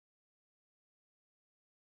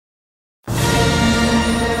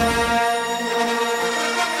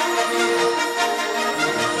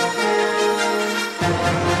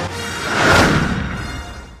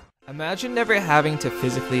Imagine never having to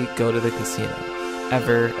physically go to the casino,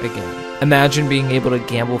 ever again. Imagine being able to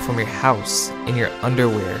gamble from your house in your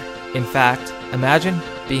underwear. In fact, imagine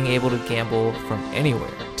being able to gamble from anywhere.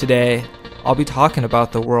 Today, I'll be talking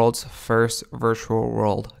about the world's first virtual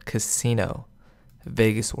world casino,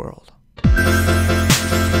 Vegasworld.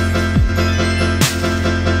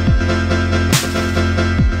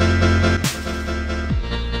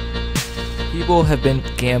 People have been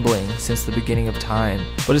gambling since the beginning of time,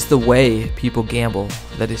 but it's the way people gamble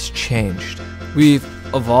that has changed. We've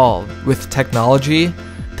evolved. With technology,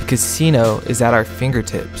 the casino is at our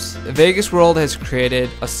fingertips. Vegasworld has created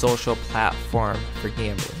a social platform for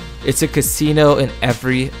gambling. It's a casino in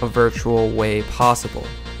every virtual way possible,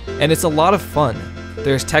 and it's a lot of fun.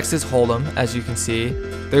 There's Texas Hold'em, as you can see.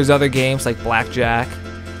 There's other games like BlackJack.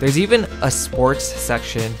 There's even a sports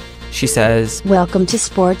section. She says, "Welcome to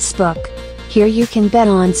Sportsbook. Here you can bet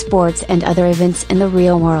on sports and other events in the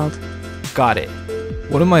real world." Got it.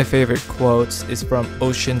 One of my favorite quotes is from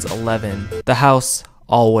Ocean's 11. The house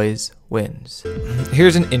always wins.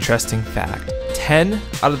 Here's an interesting fact. 10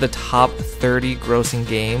 out of the top 30 grossing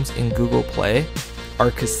games in Google Play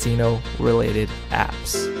are casino-related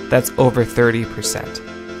apps. That's over 30%.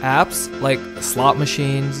 Apps like slot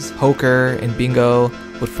machines, poker, and bingo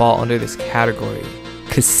would fall under this category.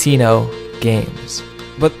 Casino games.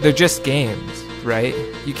 But they're just games, right?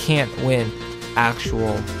 You can't win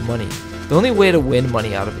actual money. The only way to win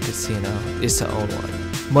money out of a casino is to own one.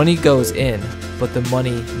 Money goes in, but the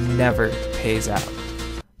money never pays out.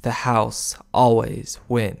 The house always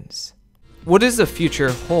wins. What does the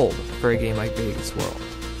future hold for a game like Vegasworld?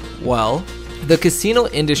 Well, the casino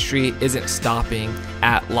industry isn't stopping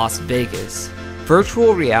at Las Vegas.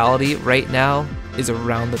 Virtual reality right now is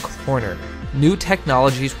around the corner. New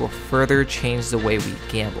technologies will further change the way we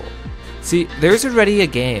gamble. See, there's already a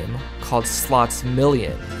game called Slots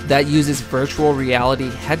Million that uses virtual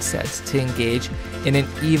reality headsets to engage in an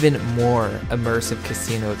even more immersive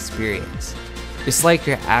casino experience. It's like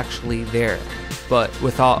you're actually there, but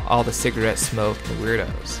without all the cigarette smoke and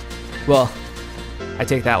weirdos. Well, I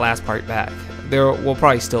take that last part back. There will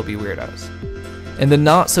probably still be weirdos. In the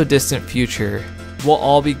not so distant future, we'll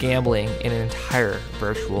all be gambling in an entire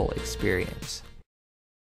virtual experience.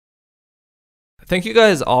 Thank you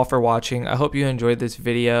guys all for watching. I hope you enjoyed this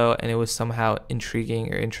video and it was somehow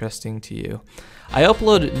intriguing or interesting to you. I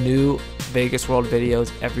upload new Vegasworld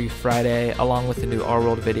videos every Friday along with a new Our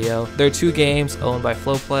World video. There are two games owned by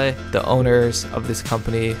FlowPlay, the owners of this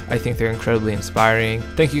company. I think they're incredibly inspiring.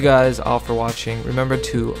 Thank you guys all for watching. Remember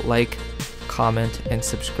to like, comment, and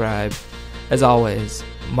subscribe. As always,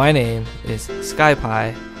 my name is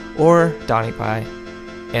SkyPie or Donny Pie,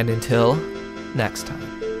 and until next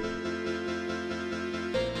time.